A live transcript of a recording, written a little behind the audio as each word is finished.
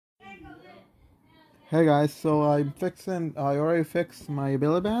Hey guys, so I already fixed my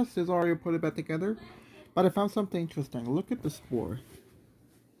Billy Bass. It's already put it back together. But I found something interesting. Look at this board.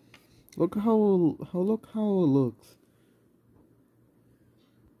 Look how it looks.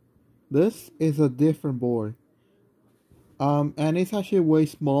 This is a different board. And it's actually way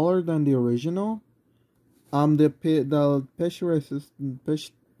smaller than the original. The pitch resistant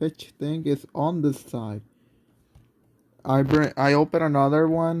pitch thing is on this side. I opened another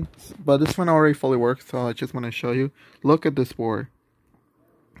one, but this one already fully works, so I just want to show you. Look at this board.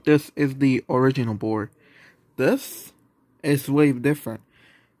 This is the original board. This is way different.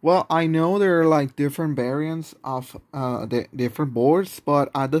 Well, I know there are like different variants of the different boards, but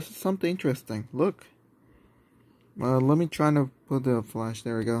this is something interesting. Look. Let me try to put the flash.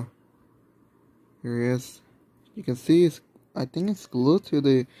 There we go. Here it is. You can see I think it's glued to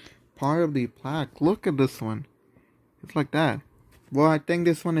the part of the plaque. Look at this one. It's like that. Well, I think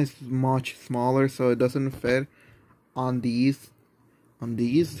this one is much smaller, so it doesn't fit on these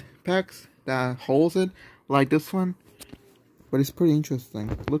packs that holds it like this one. But it's pretty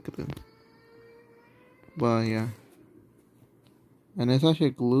interesting. Look at them. Well, yeah. And it's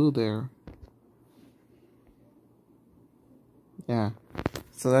actually glue there. Yeah.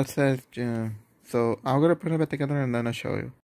 So that's it. So I'm gonna put it back together and then I'll show you.